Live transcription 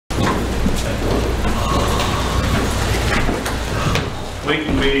we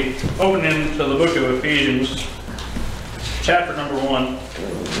can be opening to the book of Ephesians, chapter number 1.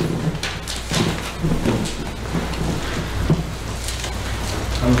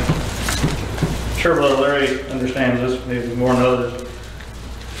 I'm sure Brother Larry understands this maybe more than others.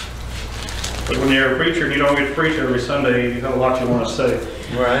 But when you're a preacher and you don't get to preach every Sunday, you have a lot you want to say.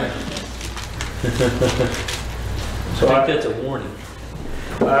 Right. So I think that's a warning.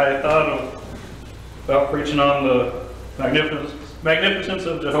 I thought about preaching on the magnificence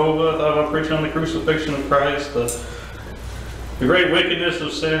of Jehovah. I thought about preaching on the crucifixion of Christ, the great wickedness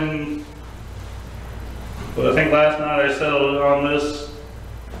of sin. But I think last night I settled on this,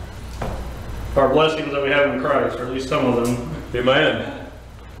 our blessings that we have in Christ, or at least some of them. Amen.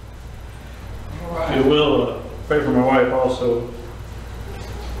 You will pray for my wife also.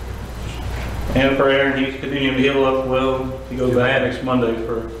 And for Aaron, he's continuing to heal up well. He goes back next Monday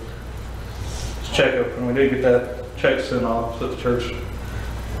for his checkup, and we did get that check sent off that the church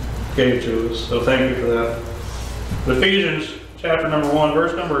gave to us. So thank you for that. Ephesians chapter number 1,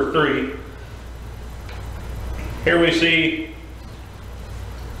 verse number 3. Here we see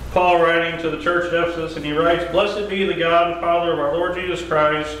Paul writing to the church at Ephesus, and he writes, "Blessed be the God and Father of our Lord Jesus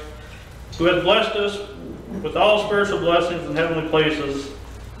Christ, who has blessed us with all spiritual blessings in heavenly places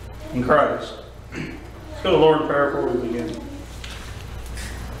in Christ." Let's go to the Lord in prayer before we begin.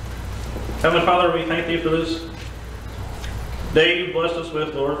 Heavenly Father, we thank Thee for this day You've blessed us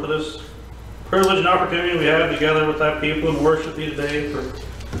with, Lord, for this privilege and opportunity we have to gather with Thy people and worship Thee today, for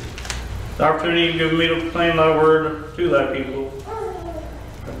the opportunity You've given me to proclaim Thy word to Thy people.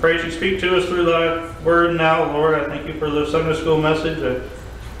 I pray that You speak to us through Thy word now, Lord. I thank You for the Sunday school message. I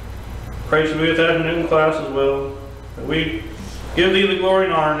pray that You be with that afternoon class as well. That we give Thee the glory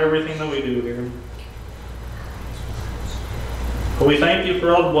and honor in everything that we do here. But we thank You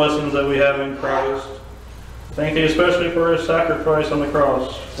for all the blessings that we have in Christ. Thank Thee especially for His sacrifice on the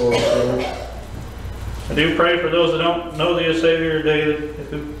cross for us, Lord. I do pray for those that don't know Thee as Savior today, that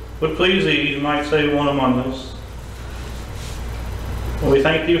if it would please Thee, You might save one among us. Well, we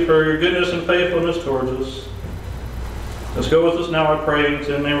thank You for Your goodness and faithfulness towards us. Let's go with us now, I pray. In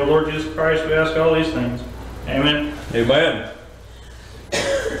the name of the Lord Jesus Christ, we ask all these things. Amen. Amen.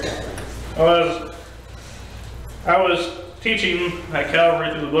 I was teaching at Calvary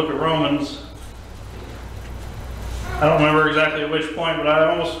through the book of Romans. I don't remember exactly at which point, but I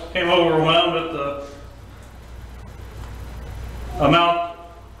almost came overwhelmed at the amount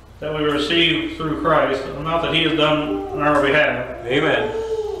that we receive through Christ, the amount that He has done on our behalf. Amen.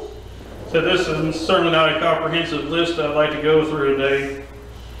 So this is certainly not a comprehensive list that I'd like to go through today.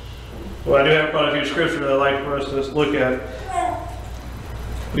 Well, I do have quite a few scriptures that I'd like for us to look at.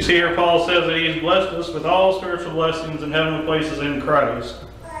 We see here Paul says that He's blessed us with all spiritual blessings in heavenly places in Christ.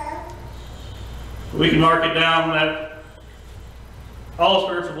 We can mark it down that all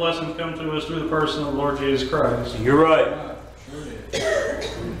spiritual blessings come to us through the person of the Lord Jesus Christ. You're right.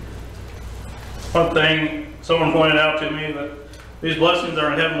 One thing someone pointed out to me, that these blessings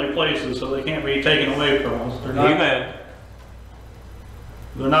are in heavenly places, so they can't be taken away from us. Amen.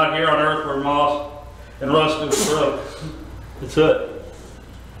 They're not here on earth where moss and rust do corrupt. That's it.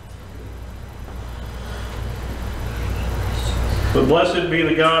 But blessed be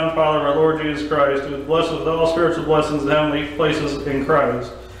the God and Father of our Lord Jesus Christ, who is blessed with all spiritual blessings in heavenly places in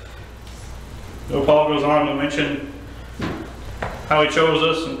Christ. So Paul goes on to mention how He chose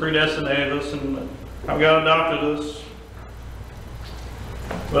us and predestinated us and how God adopted us.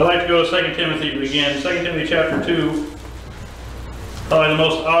 But I'd like to go to 2 Timothy to begin. 2 Timothy chapter 2, probably the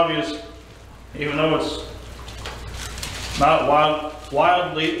most obvious, even though it's not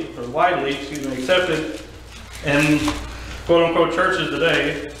widely accepted in quote-unquote churches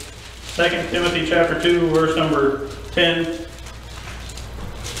today. 2 Timothy chapter 2, verse number 10.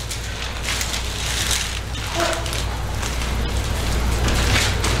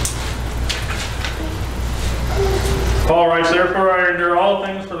 Paul writes, "Therefore I endure all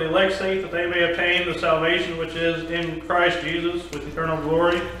things for the elect's sake, that they may obtain the salvation which is in Christ Jesus with eternal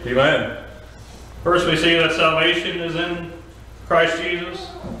glory." Amen. First we see that salvation is in Christ Jesus.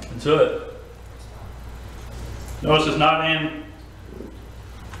 That's it. Notice it's not in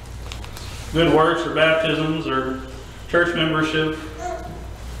good works or baptisms or church membership.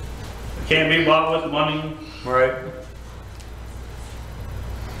 It can't be bought with money. Right.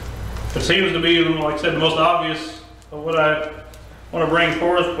 It seems to be, like I said, the most obvious of what I want to bring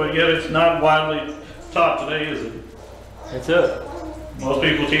forth, but yet it's not widely taught today, is it? That's it. Most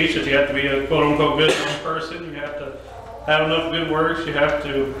people teach that you have to be a quote-unquote good person, you have to have enough good works, you have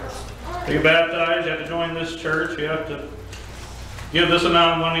to be baptized, you have to join this church, you have to give this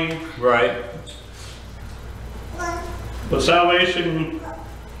amount of money. Right. But salvation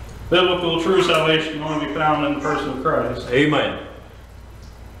biblical, true salvation can only be found in the person of Christ. Amen.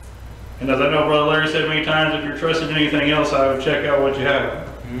 And as I know Brother Larry said many times, if you're trusting in anything else, I would check out what you have.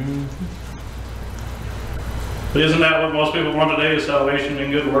 But isn't that what most people want today, is salvation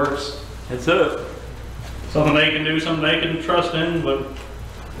and good works? That's it. Something they can do, something they can trust in, but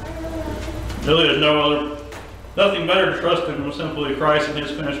really there's nothing better to trust in than simply Christ and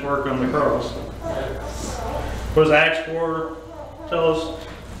His finished work on the cross. What does Acts 4 tell us?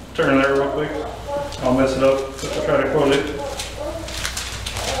 Turn there real quick. I'll mess it up if I try to quote it.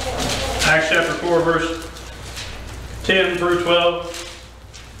 Acts chapter 4, verse 10 through 12.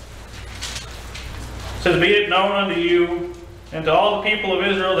 It says, "Be it known unto you and to all the people of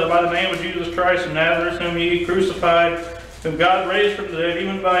Israel that by the name of Jesus Christ of Nazareth, whom ye crucified, whom God raised from the dead,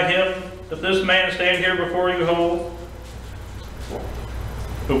 even by Him, that this man stand here before you whole."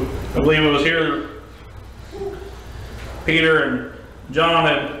 I believe it was here Peter and John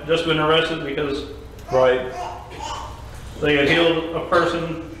had just been arrested because they had healed a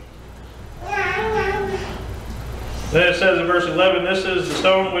person. Then it says in verse 11, "This is the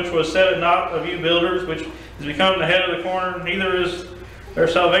stone which was set at naught of you builders, which is become the head of the corner. Neither is there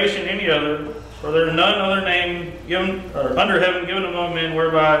salvation any other, for there is none other name given or under heaven given among men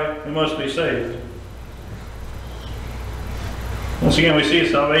whereby we must be saved." Once again, we see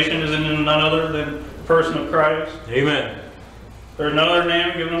salvation is in none other than the person of Christ. Amen. There's no other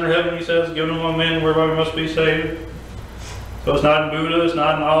name given under heaven, he says, given among men whereby we must be saved. So it's not in Buddha, it's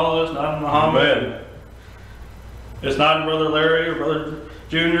not in Allah, it's not in Muhammad. Amen. It's not in Brother Larry or Brother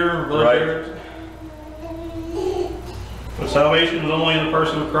Junior or Brother Jarrett. But salvation is only in the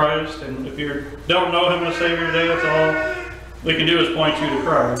person of Christ, and if you don't know Him as Savior today, that's all we can do is point you to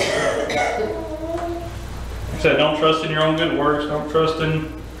Christ. Like I said, don't trust in your own good works. Don't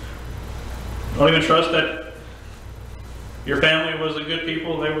even trust that your family was a good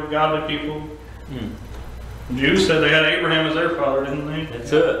people, they were godly people. The Jews said they had Abraham as their father, didn't they?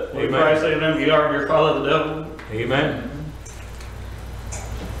 That's it. What did Christ say to them? "You are your father, the devil." Amen.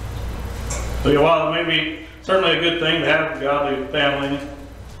 So while it may be certainly a good thing to have a godly family,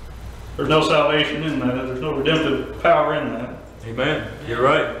 there's no salvation in that. There's no redemptive power in that. Amen. You're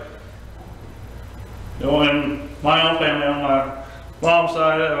right. You know, in my own family, on my mom's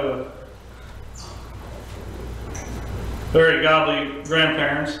side, I have a very godly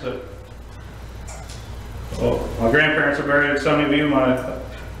grandparents. My grandparents are buried at Sunny View. My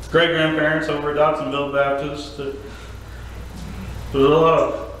great-grandparents over at Dotsonville Baptist. There's a lot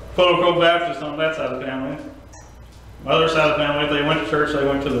of quote-unquote Baptists on that side of the family. My other side of the family, if they went to church, they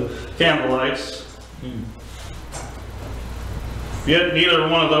went to the candlelights. Yet neither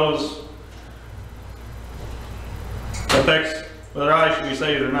one of those affects whether I should be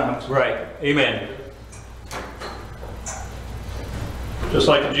saved or not. Right. Amen. Just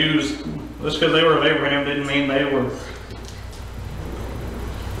like the Jews, just because they were of Abraham didn't mean they were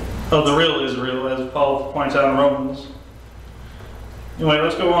of the real Israel, as Paul points out in Romans. Anyway,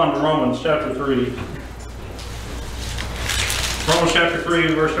 let's go on to Romans chapter 3. Romans chapter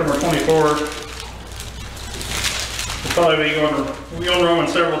 3, verse number 24. We'll probably be going to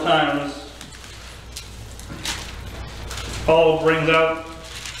Romans several times. Paul brings out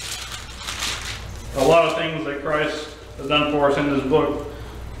a lot of things that Christ has done for us in this book.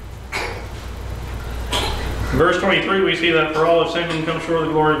 In verse 23, we see that for all have sinned and come short of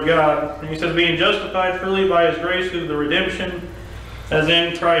the glory of God. And he says, being justified freely by His grace through the redemption as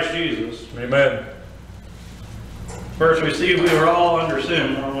in Christ Jesus. Amen. First, we see we were all under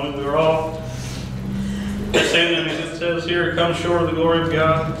sin. We were all sin, and it says here, come short of the glory of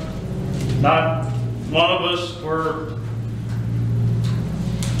God. Not one of us were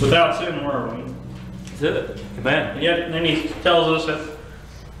without sin, were we? That's it. Amen. And yet, then he tells us that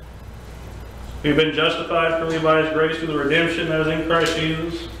we've been justified freely by His grace through the redemption that is in Christ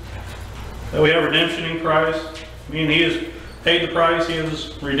Jesus. That we have redemption in Christ. Meaning He has paid the price. He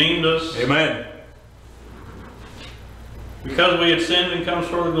has redeemed us. Amen. Because we had sinned and come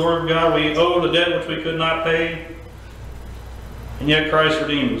short of the glory of God, we owe the debt which we could not pay. And yet Christ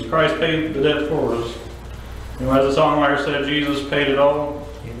redeemed us. Christ paid the debt for us. You know, as the songwriter said, Jesus paid it all.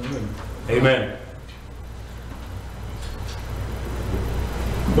 Amen. Amen.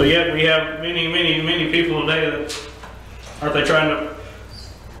 But yet we have many people today that, aren't they trying to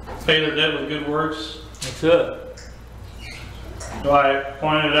pay their debt with good works? That's it. So I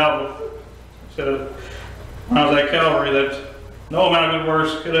pointed out, when I was at Calvary, that no amount of good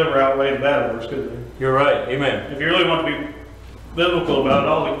works could ever outweigh the bad works, could they? You're right. Amen. If you really want to be biblical about it,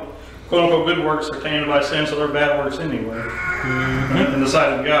 all the quote-unquote good works are tainted by sin, so they're bad works anyway. In the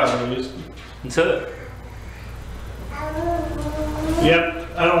sight of God, at least. That's it. Yet,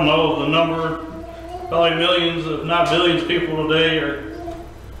 I don't know the number, probably millions, if not billions of people today are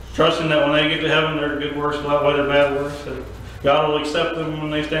trusting that when they get to heaven, their good works will outweigh their bad works. That God will accept them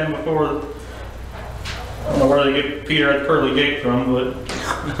when they stand before. I don't know where they get Peter at the pearly gate from, but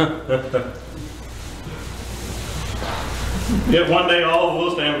yet one day all of us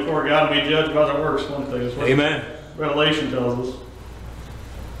will stand before God and be judged by their works. One thing is what Amen. Revelation tells us.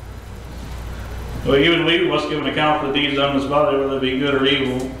 Well, even we must give an account for the deeds done in this body, whether they be good or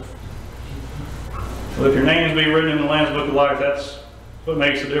evil. Well, if your names be written in the Lamb's Book of Life, that's what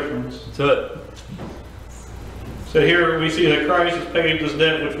makes a difference. That's it. So here we see that Christ has paid this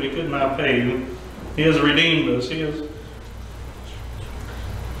debt which we could not pay. He has redeemed us. He has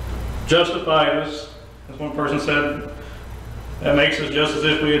justified us. As one person said, that makes us just as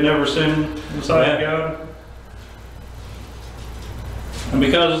if we had never sinned in the sight of God. And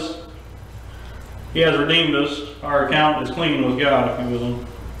because He has redeemed us, our account is clean with God, if you will.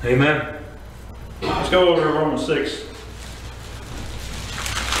 Amen. Let's go over to Romans 6.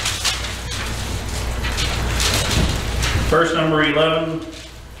 Verse number 11.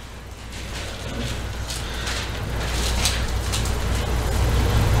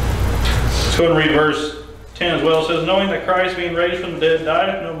 Let's go and read verse 10 as well. It says, knowing that Christ being raised from the dead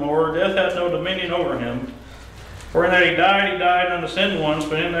dieth no more, death hath no dominion over him. For in that he died unto sin once,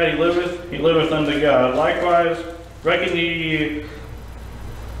 but in that he liveth unto God. Likewise, reckon ye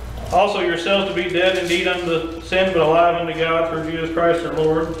also yourselves to be dead indeed unto sin, but alive unto God through Jesus Christ our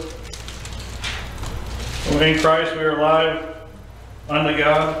Lord. In Christ we are alive unto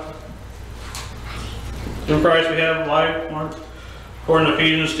God. Through Christ we have life. According to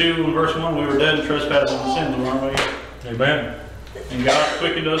Ephesians 2 and verse 1, we were dead in trespasses and sins, weren't we? Amen. And God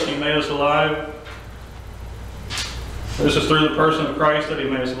quickened us, He made us alive. This is through the person of Christ that He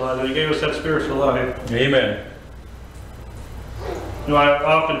made us alive, that He gave us that spiritual life. Amen. You know, I've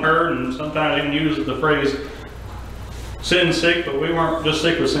often heard and sometimes even used the phrase sin sick, but we weren't just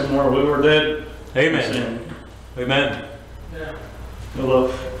sick with sin, we were dead. Amen. Sin. Amen. Yeah.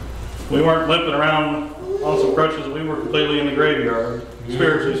 Well, we weren't limping around on some crutches, we were completely in the graveyard,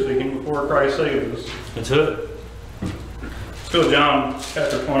 spiritually speaking, before Christ saved us. That's it. Let's go to John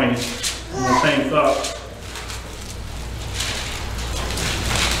chapter 20, and the same thought.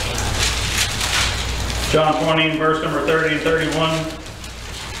 John 20, verse number 30 and 31.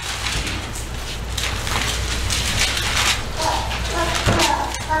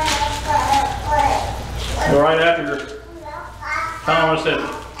 Right after Thomas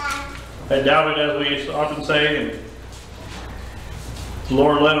had doubted, as we often say, and the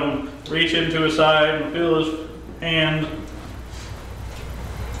Lord let him reach into his side and feel his hand.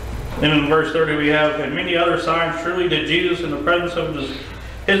 Then in verse 30 we have, and many other signs truly did Jesus in the presence of his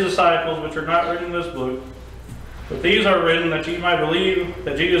disciples, which are not written in this book. But these are written that ye might believe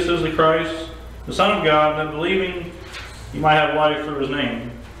that Jesus is the Christ, the Son of God, and that believing ye might have life through his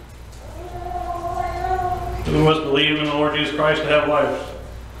name. We must believe in the Lord Jesus Christ to have life.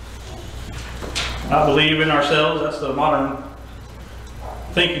 Not believe in ourselves. That's the modern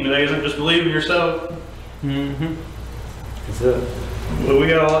thinking today, isn't it? Just believe in yourself. Mm-hmm. That's it. But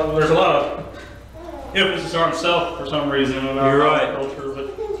there's a lot of emphasis on self for some reason in our culture,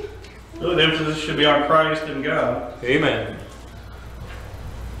 but really the emphasis should be on Christ and God. Amen.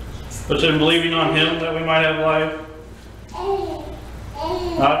 But in believing on Him that we might have life,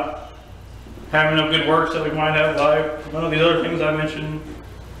 not having enough good works that we might have life, none of these other things I mentioned.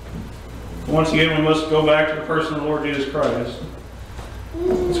 Once again, we must go back to the person of the Lord Jesus Christ.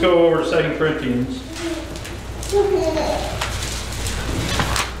 Let's go over to 2 Corinthians.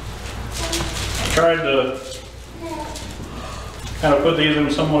 I tried to kind of put these in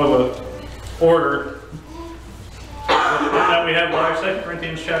somewhat of a order. That we have live, 2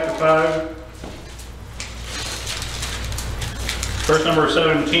 Corinthians chapter 5, verse number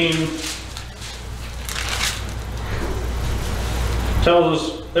 17, tells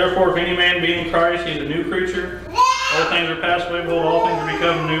us, therefore if any man be in Christ, he is a new creature. All things are passed away, behold, all things are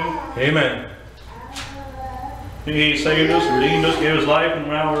become new. Amen. He saved us, redeemed us, gave us life, and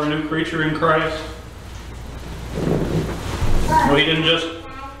now we're a new creature in Christ. Well, He didn't just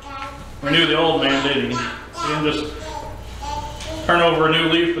renew the old man, did He? He didn't just turn over a new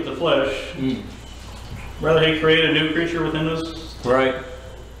leaf with the flesh. Rather, He created a new creature within us. Right.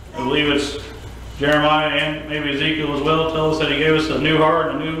 I believe it's Jeremiah and maybe Ezekiel as well tell us that He gave us a new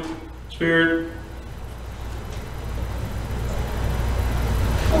heart and a new spirit.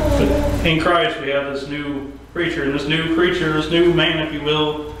 But in Christ we have this new creature, and this new creature, this new man, if you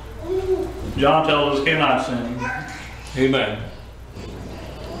will, John tells us cannot sin. Amen.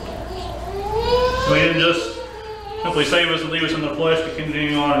 We didn't just simply save us and leave us in the flesh to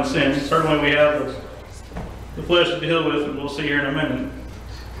continue on in sin. Certainly we have the flesh to deal with, and we'll see here in a minute.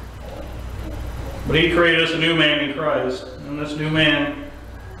 But He created us a new man in Christ, and this new man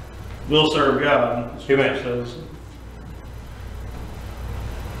will serve God. Amen. Says.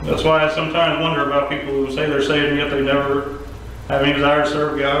 That's why I sometimes wonder about people who say they're saved and yet they never have any desire to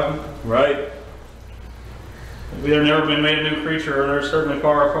serve God. Right. They've either never been made a new creature, or they're certainly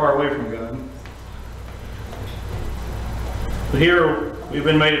far, far away from God. But here, we've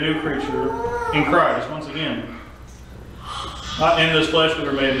been made a new creature in Christ, once again. Not in this flesh we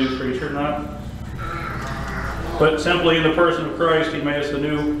were made a new creature, but simply in the person of Christ, He made us a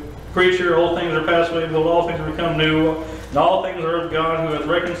new creature. Old things are passed away, behold, all things have become new. And all things are of God, who hath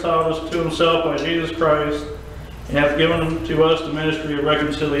reconciled us to Himself by Jesus Christ, and hath given to us the ministry of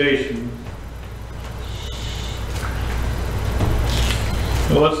reconciliation.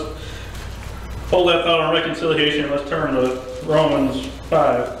 Well, let's hold that thought on reconciliation. Let's turn to Romans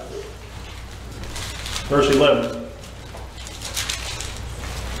 5, verse 11.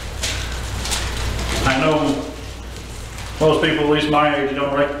 I know most people, at least my age,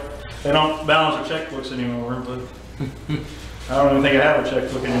 they don't balance their checkbooks anymore, but I don't even think I have a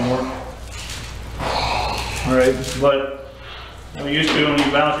checkbook anymore. All right, but I'm used to when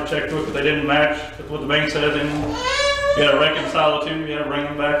you balance your checkbook, if they didn't match with what the bank said, then you got to reconcile the two. You got to bring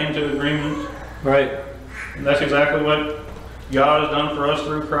them back into agreement. Right. And that's exactly what God has done for us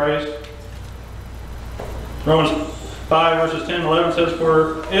through Christ. Romans 5 verses 10 and 11 says,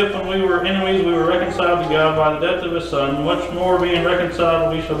 "For if when we were enemies we were reconciled to God by the death of His Son, much more being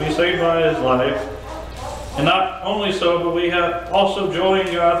reconciled we shall be saved by His life. And not only so, but we have also joy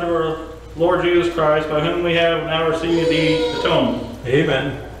in God through our Lord Jesus Christ, by whom we have now received the atonement."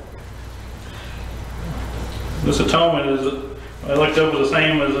 Amen. This atonement is, I looked up, was the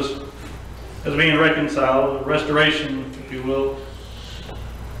same as being reconciled, restoration, if you will.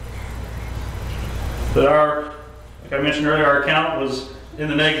 But like I mentioned earlier, our account was in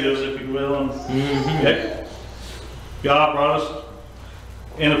the negatives, if you will. And God brought us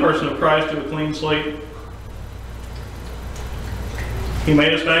in the person of Christ to a clean slate. He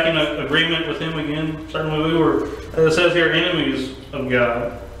made us back in agreement with Him again. Certainly we were, as it says here, enemies of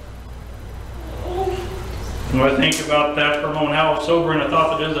God. And when I think about that for a moment, how sobering a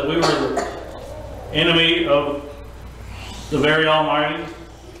thought it is that we were the enemy of the very Almighty,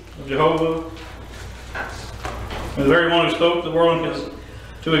 of Jehovah. And the very one who spoke the world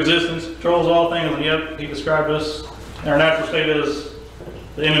into existence, controls all things, and yet He described us in our natural state as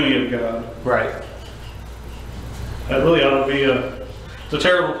the enemy of God. Right. That really ought to be it's a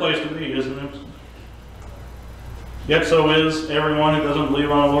terrible place to be, isn't it? Yet so is everyone who doesn't believe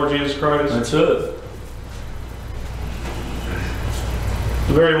on the Lord Jesus Christ. That's it.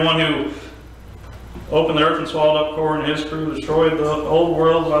 The very one who opened the earth and swallowed up Korah and his crew, destroyed the old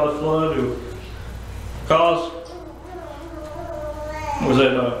world by the flood, who caused,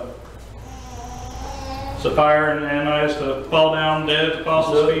 Sapphira and Ananias to fall down dead at the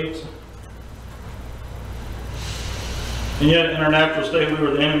apostles' feet. And yet in our natural state we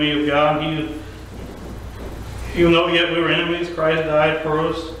were the enemy of God. Even though yet we were enemies, Christ died for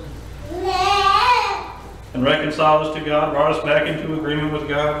us and reconciled us to God, brought us back into agreement with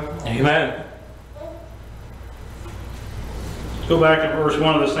God. Amen. Let's go back to verse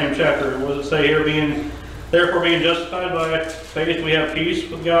 1 of the same chapter. What does it say here? Therefore being justified by faith, we have peace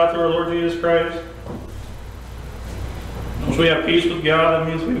with God through our Lord Jesus Christ. Once we have peace with God, that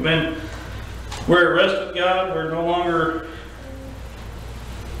means we're at rest with God. We're no longer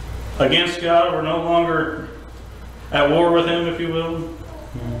against God. We're no longer at war with Him, if you will.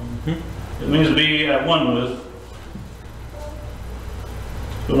 Mm-hmm. It means to be at one with.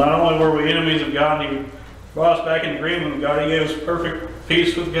 So not only were we enemies of God, He brought us back in agreement with God. He gave us perfect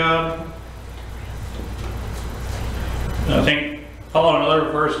peace with God. And I think Paul in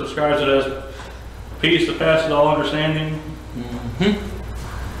another verse describes it as peace that passes all understanding. Mm-hmm.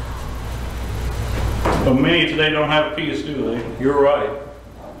 But many today don't have peace, do they? You're right.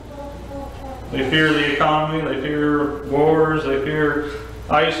 They fear the economy, they fear wars, they fear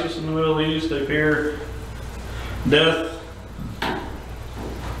ISIS in the Middle East, they fear death.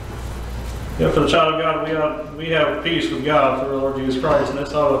 Yet for the child of God, we have peace with God through our Lord Jesus Christ, and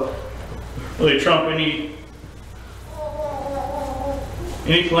that's how to really trump any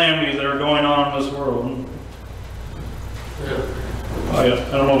calamities that are going on in this world. I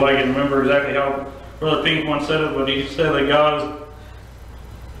don't know if I can remember exactly how Brother Pink once said it, but he said that God is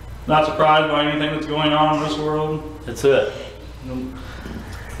not surprised by anything that's going on in this world. That's it.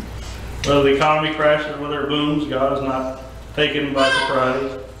 Whether the economy crashes or whether it booms, God is not taken by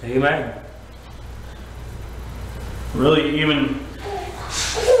surprise. Amen. Really, even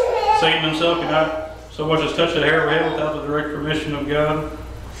Satan himself cannot so much as touch the hair of a head without the direct permission of God.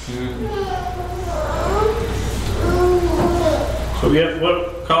 So yet,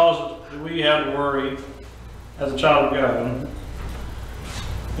 what cause do we have to worry as a child of God?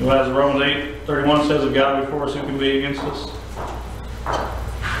 As Romans 8:31 says, if God before us, who can be against us?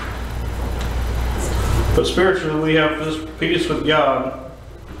 But spiritually, we have this peace with God.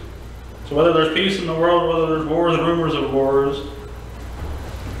 So whether there's peace in the world, whether there's wars and rumors of wars,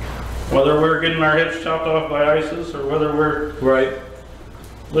 whether we're getting our heads chopped off by ISIS, or whether we're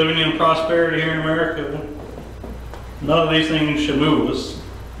living in prosperity here in America, none of these things should move us.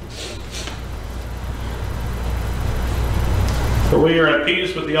 For we are at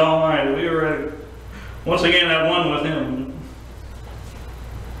peace with the Almighty. We are once again at one with Him.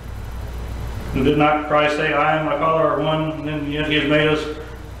 And did not Christ say, I and my Father are one, and then yet He has made us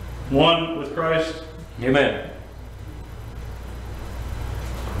one with Christ? Amen.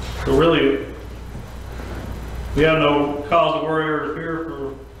 So really, we have no cause to worry or to fear,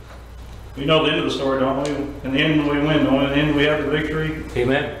 for we know the end of the story, don't we? In the end we win, don't we? In the end we have the victory.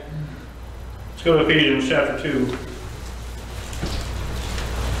 Amen. Let's go to Ephesians chapter 2.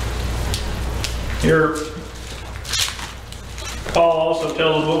 Here, Paul also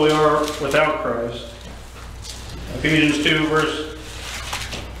tells us what we are without Christ. Ephesians 2,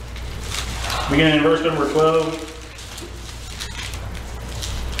 beginning in verse number 12.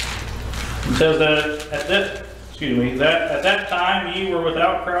 It says that at that time ye were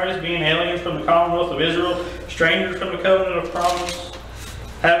without Christ, being aliens from the commonwealth of Israel, strangers from the covenant of promise,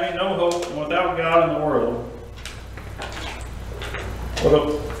 having no hope, and without God in the world. What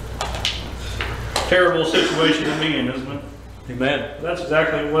a terrible situation to be in, isn't it? Amen. That's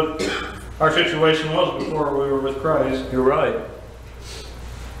exactly what our situation was before we were with Christ. You're right.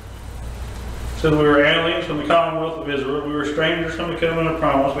 So we were aliens from the commonwealth of Israel. We were strangers from the covenant of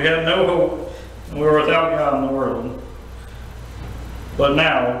promise. We had no hope, and we were without God in the world. But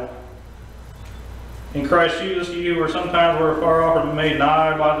now, in Christ Jesus, you who sometimes were far off, are made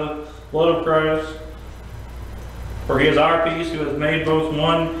nigh by the blood of Christ. For He is our peace, who has made both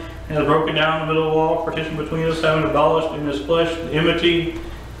one, and has broken down the middle wall, partition between us, having abolished in His flesh the enmity,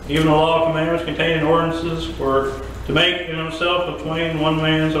 even the law of commandments contained in ordinances, for to make in Himself of twain one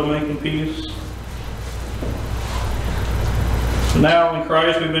man, so making peace. So now in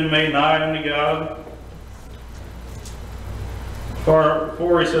Christ we've been made nigh unto God.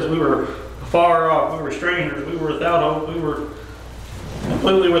 Before He says we were far off, we were strangers, we were without hope, we were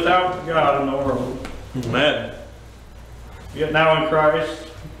completely without God in the world. Amen. Yet now in Christ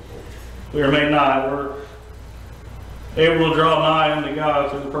we are made nigh. We're able to draw nigh unto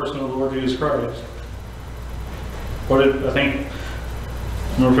God through the person of the Lord Jesus Christ. I think,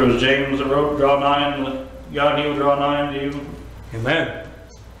 remember if it was James that wrote, draw nigh unto God, and He will draw nigh unto you. Amen.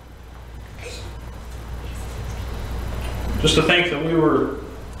 Just to think that we were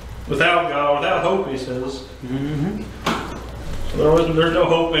without God, without hope, he says. So there's no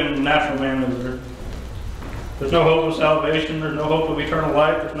hope in natural man, is there? There's no hope of salvation. There's no hope of eternal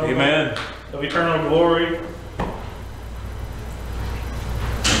life. There's no Amen. hope of eternal glory.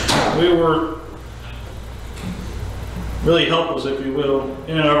 We were really helpless, if you will,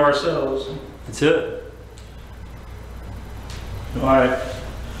 in and of ourselves. That's it.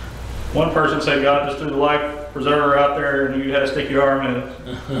 One person said God just threw the life preserver out there and you had to stick your arm in it.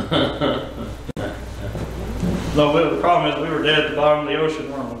 No, but the problem is we were dead at the bottom of the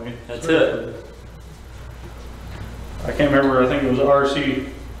ocean, weren't we? That's it. I can't remember, I think it was R.C.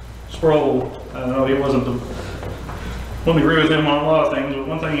 Sproul. I don't know, he wasn't wouldn't agree with him on a lot of things, but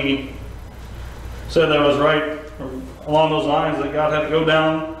one thing he said that was right along those lines, that God had to go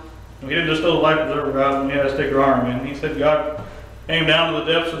down. He didn't just throw the life preserver out and you had to stick your arm in. He said God came down to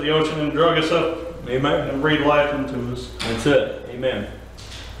the depths of the ocean and drug us up. Amen. And breathed life into us. That's it. Amen.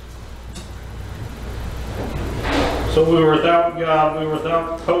 So we were without God, we were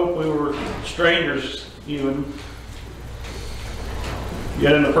without hope, we were strangers even.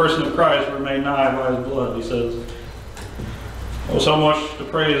 Yet in the person of Christ we're made nigh by His blood, he says. Oh, so much to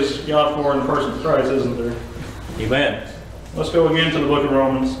praise God for in the person of Christ, isn't there? Amen. Let's go again to the book of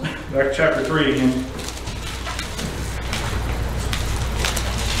Romans, back to chapter 3 again.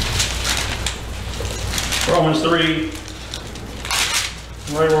 Romans 3,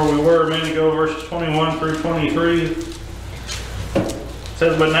 right where we were a minute ago, verses 21 through 23. It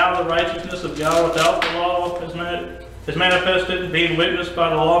says, but now the righteousness of God without the law is manifested, being witnessed by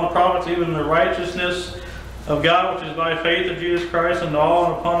the law and the prophets, even the righteousness of God, which is by faith of Jesus Christ, and all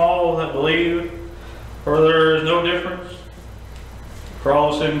and upon all that believe. For there is no difference. For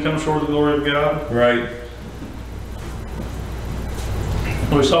all sin comes short of the glory of God. Right.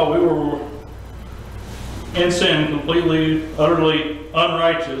 We saw we were in sin, completely, utterly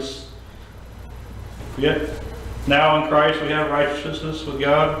unrighteous. Yet now in Christ we have righteousness with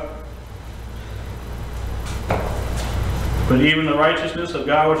God. But even the righteousness of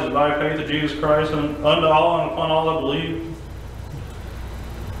God, which is by faith of Jesus Christ, unto all and upon all that believe.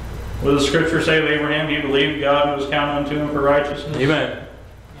 What does the Scripture say of Abraham? He believed God and it was counted unto him for righteousness. Amen.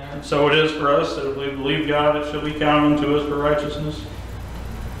 And so it is for us that if we believe God, it shall be counted unto us for righteousness.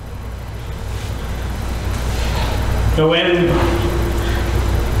 So in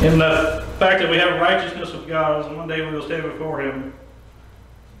the fact that we have righteousness with God, is one day we will stand before Him,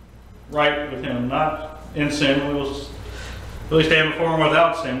 right with Him, not in sin. We will really stand before Him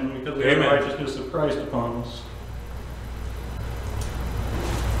without sin, because we have the righteousness of Christ upon us.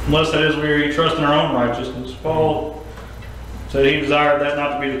 Unless that is we trust in our own righteousness. Paul said he desired that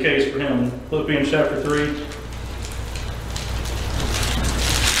not to be the case for him. Philippians chapter 3.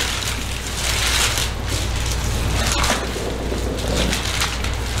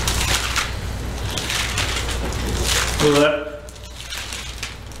 So that,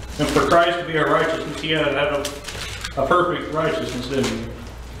 and for Christ to be our righteousness, He had to have a perfect righteousness, didn't He?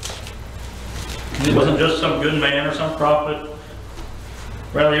 He wasn't just some good man or some prophet.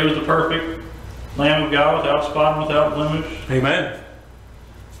 Rather, He was the perfect Lamb of God, without spot and without blemish. Amen.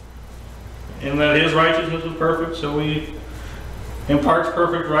 And that His righteousness was perfect, so He imparts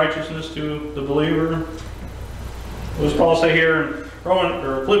perfect righteousness to the believer. What does Paul say here in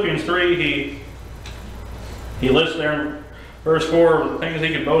Philippians 3? He lists there in verse 4 the things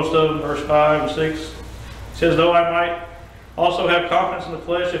he could boast of. In verse 5 and 6, he says, though I might also have confidence in the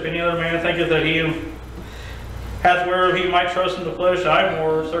flesh, if any other man thinketh that he hath whereof he might trust in the flesh, I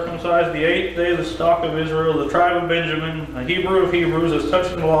more circumcised the 8th day of the stock of Israel, the tribe of Benjamin, a Hebrew of Hebrews, as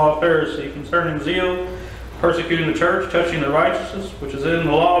touching the law of Pharisee, concerning zeal, persecuting the church, touching the righteousness which is in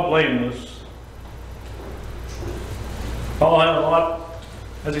the law, blameless. Paul had a lot,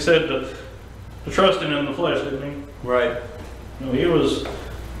 as he said, to trust in the flesh, didn't he? Right. You know, he was,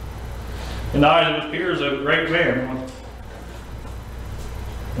 in the eyes of his peers, a great man.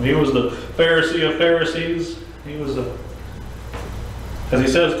 He was the Pharisee of Pharisees. He was as he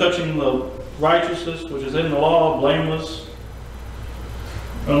says, touching the righteousness which is in the law, blameless.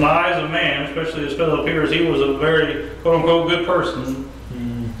 In the eyes of man, especially his fellow peers, he was a very quote-unquote good person.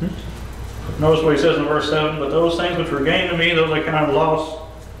 Mm-hmm. Notice what he says in verse 7, but those things which were gained to me, those I kind of lost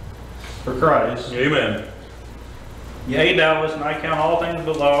for Christ. Amen. Yea, doubtless, and I count all things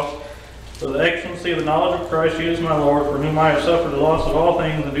but loss, for the excellency of the knowledge of Christ Jesus my Lord, for whom I have suffered the loss of all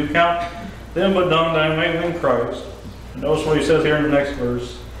things, and do count them but dung, that I may win Christ. And notice what he says here in the next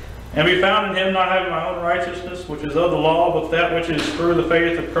verse. And be found in Him, not having my own righteousness, which is of the law, but that which is through the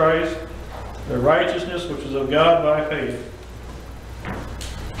faith of Christ, the righteousness which is of God by faith.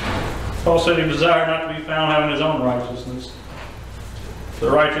 Paul said he desired not to be found having his own righteousness.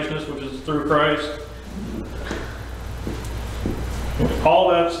 The righteousness which is through Christ. All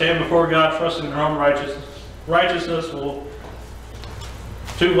that stand before God trusting in their own righteousness will,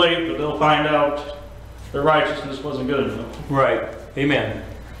 too late, but they'll find out their righteousness wasn't good enough. Right. Amen.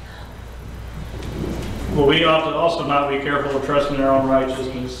 But we ought to also not be careful of trusting in our own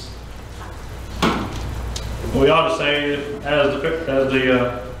righteousness. We ought to say, as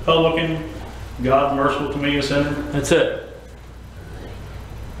the publican, God merciful to me, a sinner. That's it.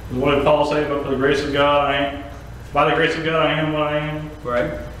 What did Paul say? But for the grace of God, by the grace of God, I am what I am.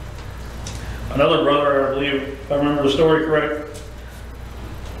 Right. Another brother, I believe, if I remember the story correct,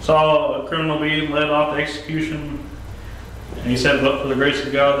 saw a criminal being led off to execution, and he said, but for the grace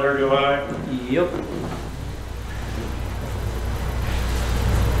of God, there go I. Yep.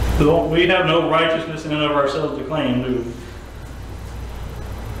 We have no righteousness in and of ourselves to claim, do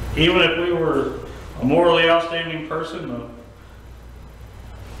we? Even if we were a morally outstanding person,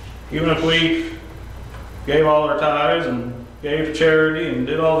 even if we gave all our tithes and gave to charity and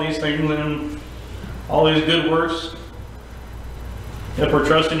did all these things and all these good works, if we're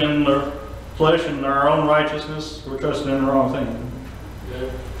trusting in the flesh and our own righteousness, we're trusting in the wrong thing. Yeah.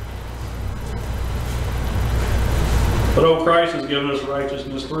 But oh, Christ has given us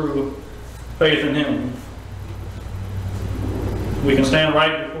righteousness through faith in Him. We can stand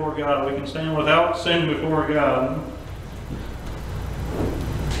right before God. We can stand without sin before God.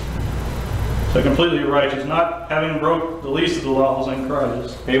 So completely righteous, not having broke the least of the laws in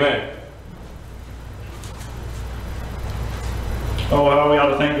Christ. Amen. Oh, how we ought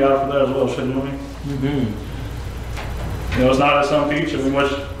to thank God for that as well, shouldn't we? Mm-hmm. You know, it's not as some teach that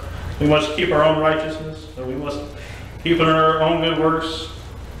we must keep our own righteousness, or we must keep in our own good works.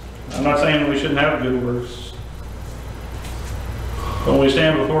 I'm not saying we shouldn't have good works. When we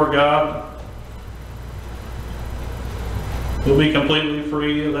stand before God, we'll be completely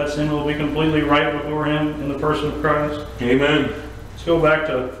free of that sin. We'll be completely right before Him in the person of Christ. Amen. Let's go back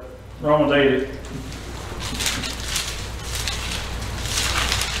to Romans 8.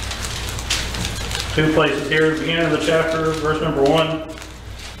 Two places here at the beginning of the chapter, verse number 1.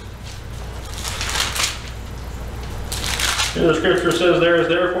 Here the scripture says, "There is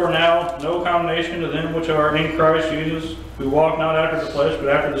therefore now no condemnation to them which are in Christ Jesus, who walk not after the flesh, but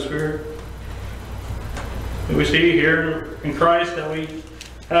after the Spirit." And we see here in Christ that we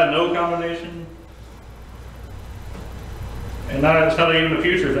have no condemnation. And it's not even a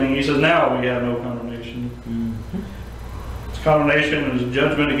future thing. He says now we have no condemnation. It's condemnation, it's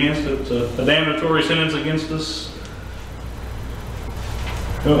judgment against it, it's a damnatory sentence against us.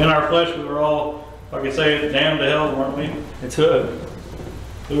 In our flesh we were all, if I could say it, damned to hell, weren't we? It's it.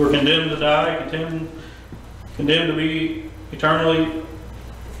 We were condemned to die, condemned to be eternally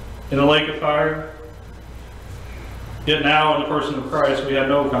in a lake of fire. Yet now in the person of Christ we have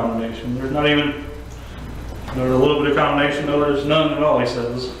no condemnation. There's not even, there's a little bit of condemnation, no, there's none at all, he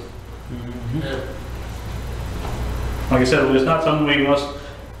says. Like I said, it's not something we must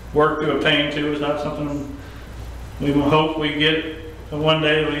work to obtain to. It's not something we will hope we get one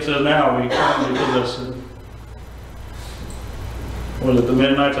day, but he says now we currently possess it. Was it the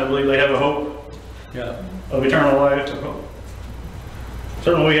Mennonites? I believe they have a hope of eternal life.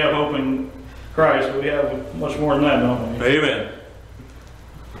 Certainly we have hope in Christ, but we have much more than that, don't we? Amen.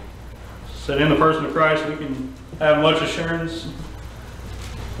 So in the person of Christ we can have much assurance.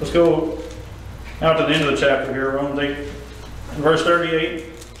 Let's go out to the end of the chapter here, Romans 8, verse 38.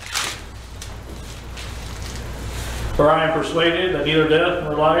 "For I am persuaded that neither death,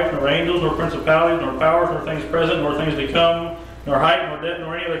 nor life, nor angels, nor principalities, nor powers, nor things present, nor things to come, nor height, nor depth,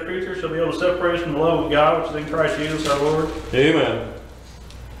 nor any other creature shall be able to separate us from the love of God which is in Christ Jesus our Lord." Amen.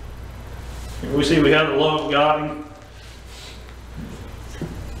 Here we see we have the love of God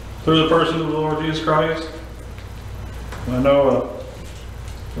through the person of the Lord Jesus Christ. I know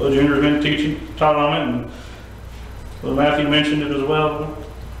Brother Junior's been taught on it, and Brother Matthew mentioned it as well.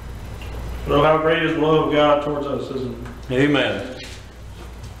 But oh, how great is the love of God towards us, isn't it? Amen.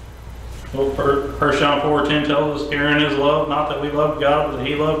 Well, 1 John 4:10 tells us, "Herein is love, not that we loved God, but that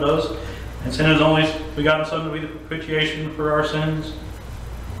He loved us, and sent His only begotten Son to be the propitiation for our sins."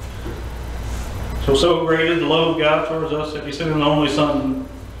 So great is the love of God towards us that He sent His only Son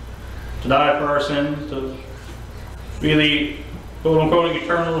to die for our sins, to be the quote-unquote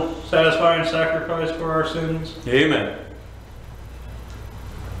eternal, satisfying sacrifice for our sins. Amen.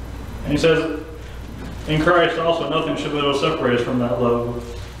 And he says, in Christ also nothing should be able to separate us from that love.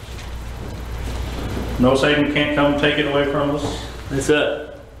 No, Satan can't come take it away from us. That's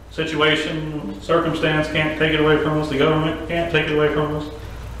it. Situation, circumstance can't take it away from us. The government can't take it away from us.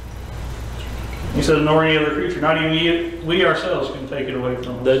 He says, nor any other creature, not even we ourselves can take it away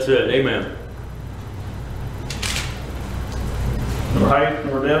from us. That's it. Amen. Nor height,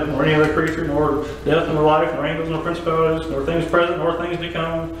 nor depth, nor any other creature, nor death, nor life, nor angels, nor principalities, nor things present, nor things to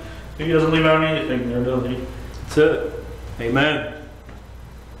come. He doesn't leave out anything there, does he? That's it. Amen.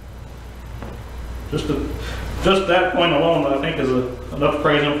 Just that point alone, I think, is enough to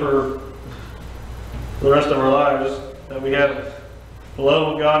praise Him for the rest of our lives. That we have the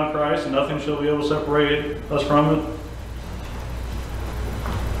love of God in Christ, and nothing shall be able to separate us from it.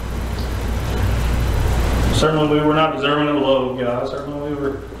 Certainly we were not deserving of the love of God. Certainly we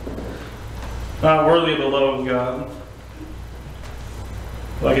were not worthy of the love of God.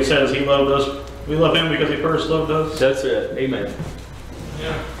 Like it says, He loved us. We love Him because He first loved us. That's it. Amen.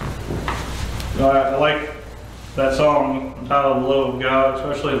 Yeah. You know, I like that song entitled "The Love of God,"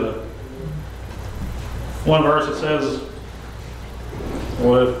 especially the one verse that says,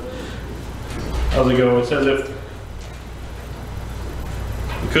 well, how's it go? It says, if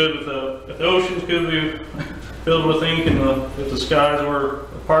the oceans could be filled with ink, and if the skies were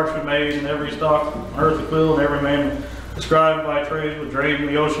of parchment made, and every stalk on earth a quill, and every man described by trade would drain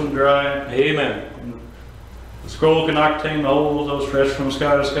the ocean dry. Amen. And the scroll cannot contain the whole, though stretched from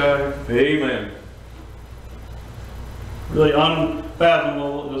sky to sky. Amen. Really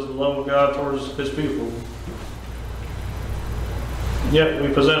unfathomable is the love of God towards His people. Yet we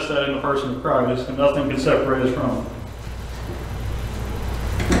possess that in the person of Christ, and nothing can separate us from it.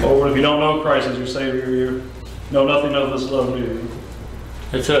 Or if you don't know Christ as your Savior, you know nothing of this love, do you?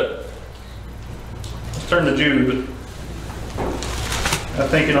 That's it. Let's turn to Jude. I'm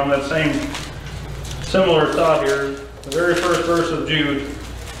thinking on that same similar thought here. The very first verse of Jude.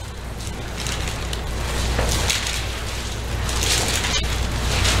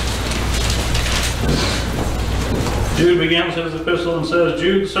 Jude begins his epistle and says,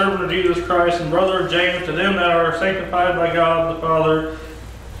 Jude, servant of Jesus Christ and brother of James, to them that are sanctified by God the Father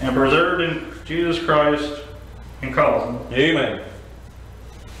and preserved in Jesus Christ and called. Amen.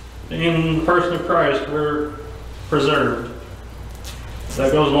 In the person of Christ, we're preserved.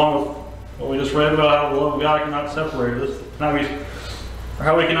 That goes along with what we just read about how the love of God cannot separate us, or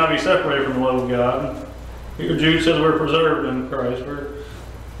how we cannot be separated from the love of God. Here Jude says we're preserved in Christ.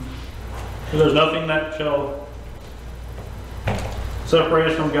 There's nothing that shall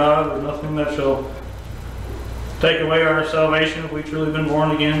separate us from God. There's nothing that shall take away our salvation if we've truly been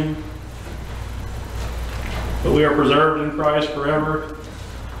born again. But we are preserved in Christ forever.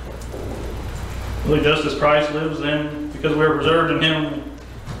 Really, just as Christ lives, then, because we are preserved in Him,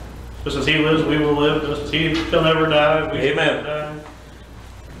 just as He lives, we will live. Just as He shall never die, we shall never die.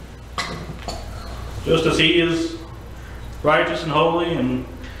 Just as He is righteous and holy and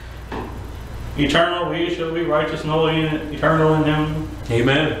eternal, we shall be righteous and holy and eternal in Him.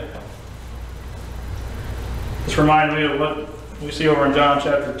 Amen. This reminds me of what we see over in John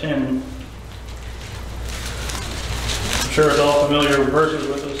chapter 10. I'm sure it's all familiar verses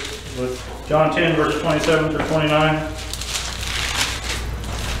with us. With John 10, verses 27 through 29.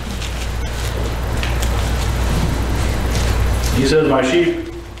 He says, my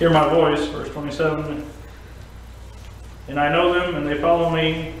sheep hear my voice, verse 27. And I know them, and they follow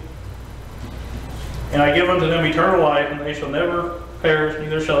me. And I give unto them eternal life, and they shall never perish,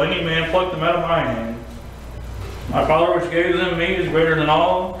 neither shall any man pluck them out of my hand. My Father which gave them me is greater than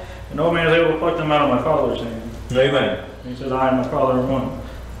all, and no man is able to pluck them out of my Father's hand. Amen. And he says, I and my Father are one.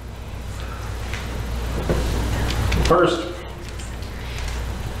 First,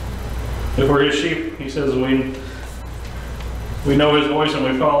 if we're His sheep, He says we know His voice and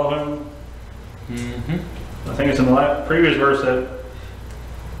we follow Him. Mm-hmm. I think it's in the previous verse that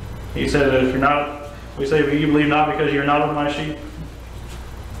He said that if you're not, we say, you believe not because you're not of my sheep.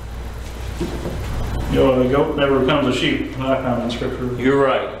 You know, a goat never becomes a sheep, I found in Scripture. You're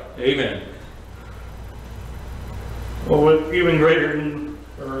right. Amen. Well, what even greater than,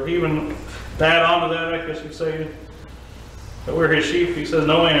 or even to add on to that, I guess you'd say, that we're His sheep. He says,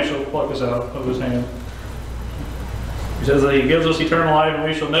 no man shall pluck us out of His hand. He says that He gives us eternal life and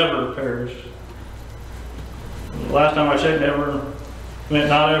we shall never perish. The last time I checked, never meant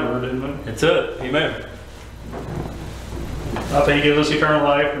not ever, didn't it? That's it. Amen. Not that He gives us eternal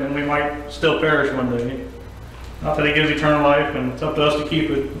life and then we might still perish one day. Not that He gives eternal life and it's up to us to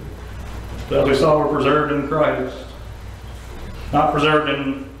keep it. But as we saw, we're preserved in Christ. Not preserved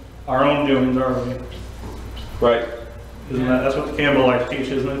in our own doings, are we? Right. Isn't that's what the Campbellites teach,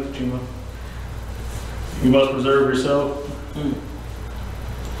 isn't it? That you must preserve yourself.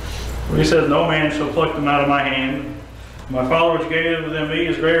 But He says, no man shall pluck them out of my hand. My Father which gave them me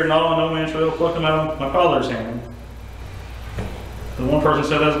is greater than all, and no man shall pluck them out of my Father's hand. The one person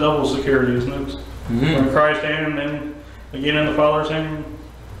said that's double security, isn't it? Mm-hmm. We're in Christ's hand and then again in the Father's hand.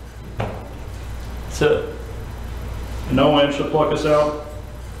 That's it. And no one shall pluck us out.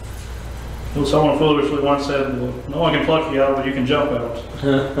 Someone foolishly once said, well, no one can pluck you out, but you can jump out.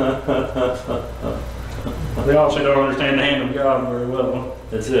 They obviously don't understand the hand of God very well.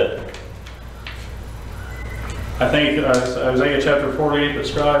 That's it. I think Isaiah chapter 48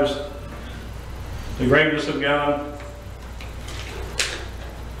 describes the greatness of God.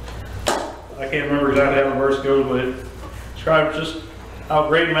 I can't remember exactly how the verse goes, but it describes just how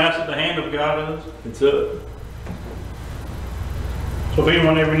great and massive the hand of God is. That's it. So if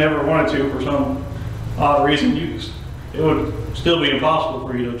anyone ever never wanted to, for some odd reason, it would still be impossible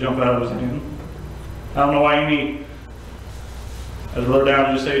for you to jump out of His hand. I don't know why any, as Brother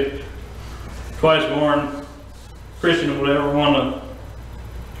Down just said, twice born Christian would ever want to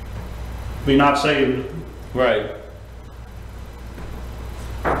be not saved. Right.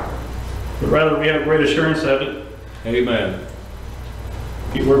 But rather we have great assurance of it. Amen.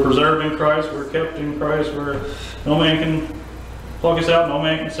 We're preserved in Christ, we're kept in Christ, no man can pluck us out, no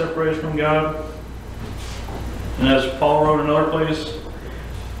man can separate us from God. And as Paul wrote in another place,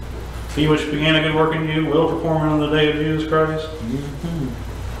 He which began a good work in you will perform it on the day of Jesus Christ. Mm-hmm.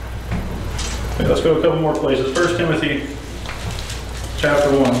 Okay, let's go a couple more places. 1 Timothy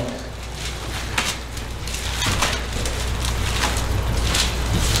chapter 1.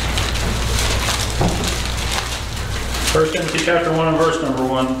 1 Timothy chapter 1 and verse number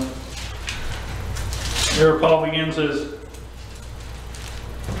 1. Here Paul begins his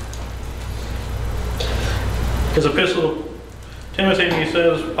epistle to Timothy, and he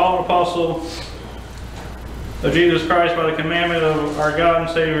says, Paul, an apostle of Jesus Christ by the commandment of our God and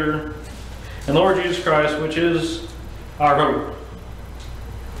Savior and Lord Jesus Christ, which is our hope.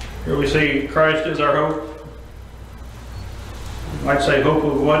 Here we see Christ is our hope. might say hope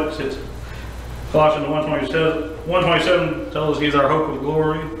of what? It's Colossians 1:27 tells us he's our hope of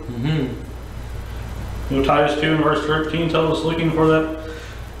glory. Mm-hmm. You know, Titus 2 and verse 13 tells us looking for that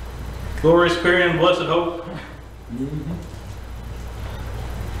glorious period and blessed hope. Mm-hmm.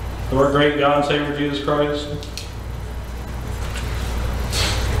 Our great God and Savior Jesus Christ.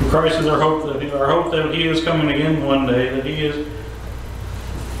 Christ is our hope that He is coming again one day, that He is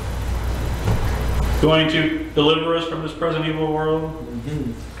going to deliver us from this present evil world.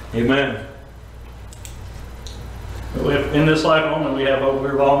 Mm-hmm. Amen. In this life only we have hope.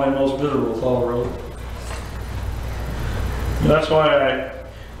 We've all been most miserable with all road. That's why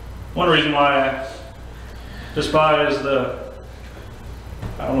one reason why I despise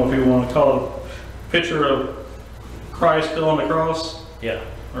I don't know if you want to call it a picture of Christ still on the cross. Yeah.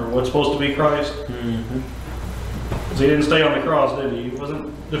 Or what's supposed to be Christ. Mm-hmm. Because He didn't stay on the cross, did He? He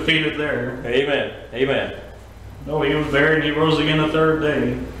wasn't defeated there. Amen. Amen. No, He was buried and He rose again the third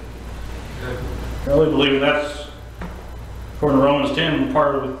day. I really believe that's, according to Romans 10,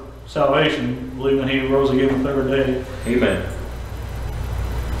 part of salvation, believing He rose again the third day. Amen.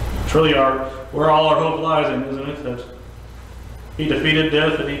 It's really where all our hope lies in, isn't it? That He defeated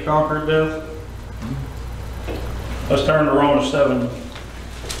death and He conquered death. Let's turn to Romans 7.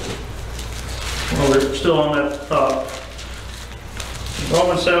 Well, we're still on that thought.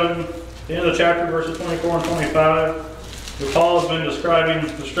 Romans 7, the end of the chapter, verses 24 and 25, where Paul has been describing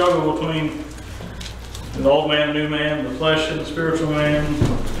the struggle between the old man and the new man, the flesh and the spiritual man.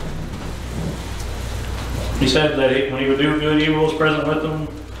 He said that when he would do good, evil was present with him.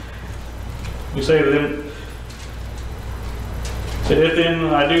 We say to them, if then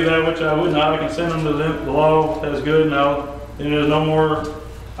I do that which I would not, I consent unto them, the law that is good. Now then it is no more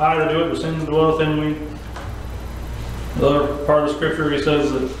I to do it, but sin dwelleth in me. The other part of the scripture, he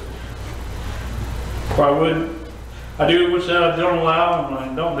says that if I do which I don't allow, and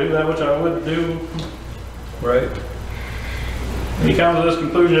I don't do that which I would do. Right. He comes to this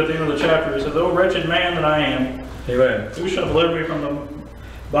conclusion at the end of the chapter. He says, "O wretched man that I am, Amen. who shall deliver me from the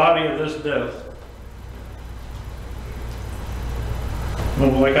body of this death?"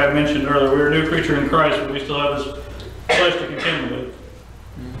 Well, like I mentioned earlier, we're a new creature in Christ, but we still have this flesh to contend with.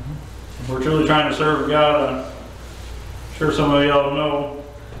 If we're truly trying to serve God, I'm sure some of y'all know,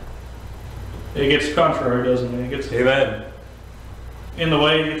 it gets contrary, doesn't it? It gets Amen. in the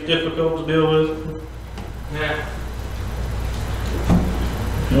way, it gets difficult to deal with. Yeah.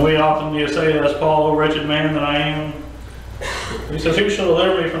 And we often say, as Paul, "O wretched man that I am." He says, "Who shall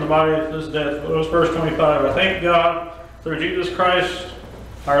deliver me from the body of this death?" It was verse 25. "I thank God through Jesus Christ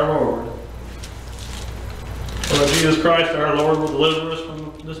our Lord." For Jesus Christ our Lord will deliver us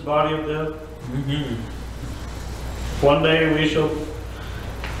from this body of death. Mm-hmm. One day we shall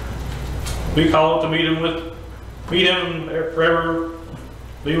be called to meet Him forever,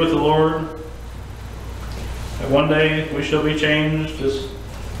 be with the Lord. And one day we shall be changed.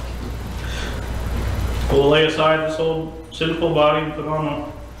 We'll lay aside this old sinful body and put on a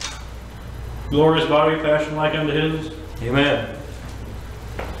glorious body fashioned like unto His. Amen.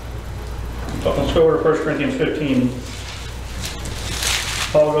 Let's go over to 1 Corinthians 15.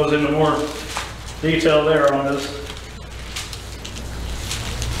 Paul goes into more detail there on this.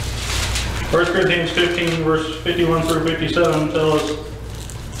 1 Corinthians 15, verse 51 through 57 tell us,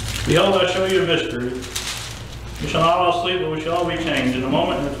 "Behold, I show you a mystery. We shall not all sleep, but we shall all be changed. In a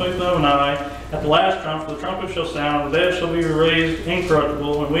moment, in the twinkling of an eye, at the last trump, the trumpet shall sound, the dead shall be raised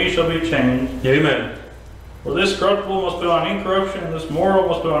incorruptible, and we shall be changed. Amen. For this corruptible must put on incorruption, and this mortal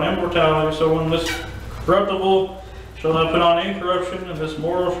must put on immortality. So when this corruptible shall have put on incorruption, and this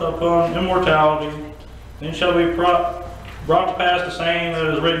mortal shall put on immortality, then shall be brought to pass the saying that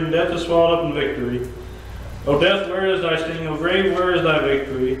is written, Death is swallowed up in victory. O death, where is thy sting? O grave, where is thy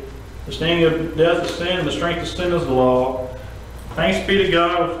victory? The sting of death is sin, and the strength of sin is the law. Thanks be to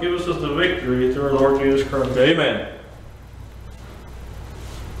God, which gives us the victory through our Lord Jesus Christ." Amen.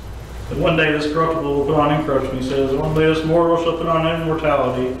 But one day this corruptible will put on incorruption, he says. One day this mortal shall put on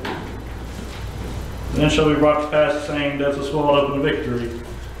immortality. And then shall be brought to pass the saying, Death is swallowed up in victory.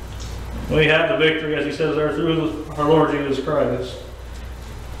 We have the victory, as he says there, through our Lord Jesus Christ.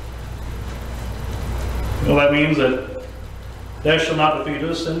 Well, that means that death shall not defeat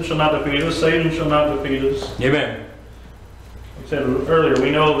us, sin shall not defeat us, Satan shall not defeat us. Amen. Like I said earlier,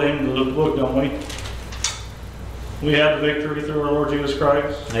 we know the end of the book, don't we? We have the victory through our Lord Jesus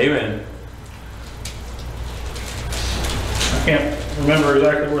Christ. Amen. I can't remember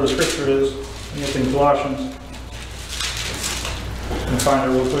exactly where the scripture is. I think it's in Colossians. I'll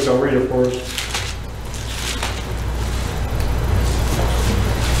find it real quick, I'll read it for us.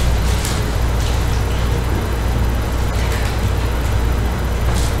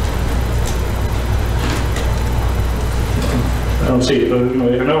 see it, but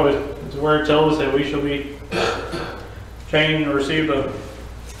anyway, I know it's where it tells us that we shall be changed and receive a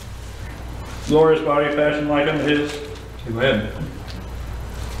glorious body fashioned like unto his. Amen.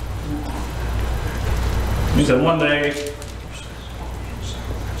 He said one day,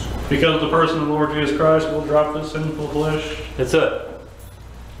 because of the person of the Lord Jesus Christ, we'll drop this sinful flesh. That's it.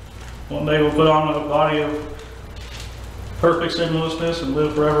 One day we'll put on a body of perfect sinlessness and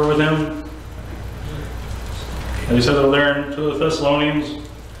live forever with him. And he said over there to the Thessalonians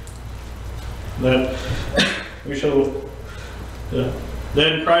that we shall,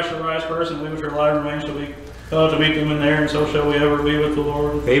 dead in Christ shall rise first, and we which are alive remain shall be called to meet them in there, and so shall we ever be with the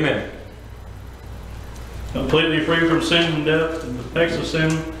Lord. Amen. Completely free from sin and death and the effects of sin.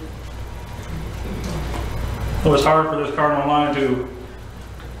 Oh, it's hard for this carnal mind to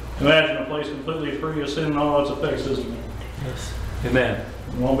imagine a place completely free of sin and all its effects, isn't it? Yes. Amen.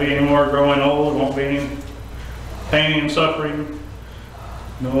 There won't be any more growing old, won't be any pain and suffering.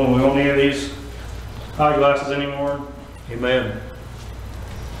 No, we won't need these eyeglasses anymore. Amen.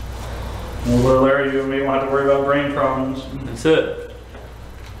 No, little Larry, you and me won't have to worry about brain problems. That's it.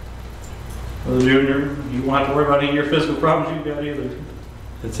 Little Junior, you won't have to worry about any of your physical problems you've got either.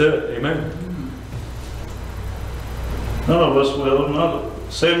 That's it. Amen. None of us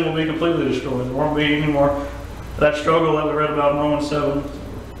will. Sin will be completely destroyed. There won't be any more that struggle that we read about in Romans 7.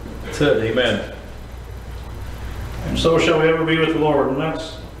 That's it. Amen. And so shall we ever be with the Lord. And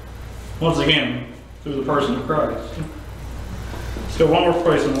that's, once again, through the person of Christ. Let's go one more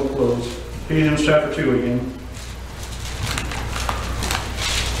place and we'll close. Ephesians chapter 2 again.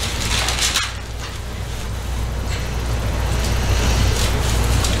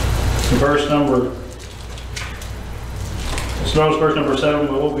 Verse number, let's notice verse number 7,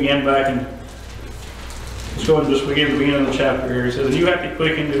 but we'll begin back and let's go ahead and just begin at the beginning of the chapter here. He says, "And you have to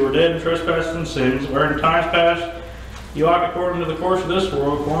quicken, you were dead in trespasses and sins, where in times past you walked according to the course of this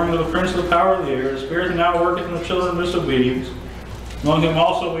world, according to the prince of the power of the air, the spirit that now worketh in the children of disobedience. Among whom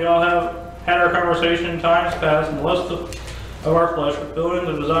also we all have had our conversation in times past, in the lust of our flesh, fulfilling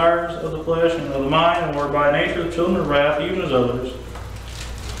the desires of the flesh and of the mind, and were by nature the children of wrath, even as others.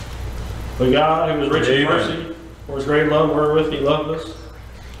 But God, who is rich in mercy, for his great love wherewith he loved us,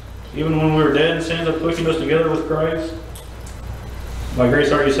 even when we were dead in sins, hath quickened us together with Christ. By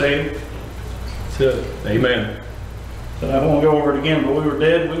grace are you saved." That's it. Amen. So I won't go over it again, but we were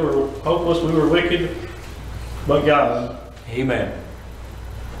dead, we were hopeless, we were wicked, but God, Amen.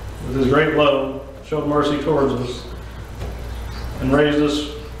 with his great love, showed mercy towards us and raised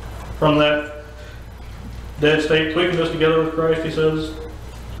us from that dead state, quickened us together with Christ, he says,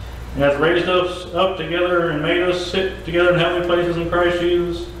 and hath raised us up together and made us sit together in heavenly places in Christ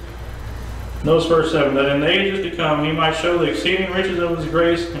Jesus. Notice verse 7, that in the ages to come he might show the exceeding riches of his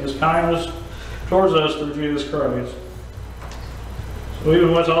grace and his kindness towards us through Jesus Christ. So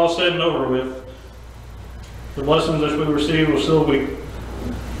even when it's all said and over with, the blessings that we receive will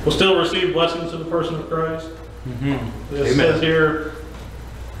still receive blessings to the person of Christ. Mm-hmm. It says here,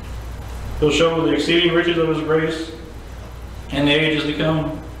 he'll show the exceeding riches of his grace in the ages to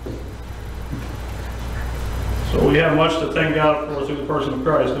come. So we have much to thank God for through the person of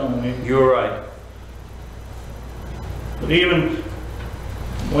Christ, don't we? You're right. But even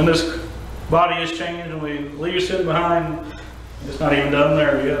when this body is changed and we leave sin behind, it's not even done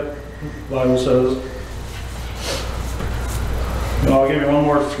there yet, the Bible says. I'll give you one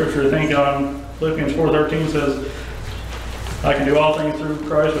more scripture to think on. Philippians 4:13 says, "I can do all things through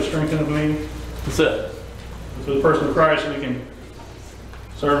Christ which strengtheneth me." That's it. Through the person of Christ we can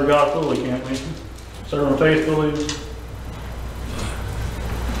serve God fully, can't we? Serve him faithfully.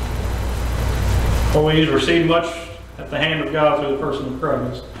 For we receive much at the hand of God through the person of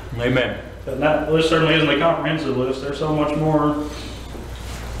Christ. Amen. And that list certainly isn't a comprehensive list. There's so much more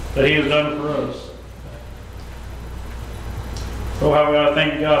that he has done for us. Oh, how we ought to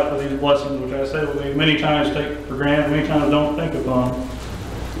thank God for these blessings, which I say we many times take for granted, many times don't think upon.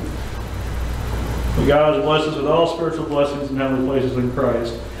 But God has blessed us with all spiritual blessings in heavenly places in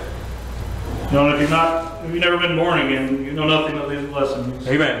Christ. You know, if you've never been born again, you know nothing of these blessings.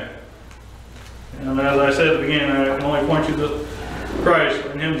 Amen. And as I said at the beginning, I can only point you to Christ,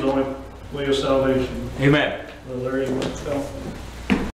 and him is the only way of salvation. Amen. So there you go.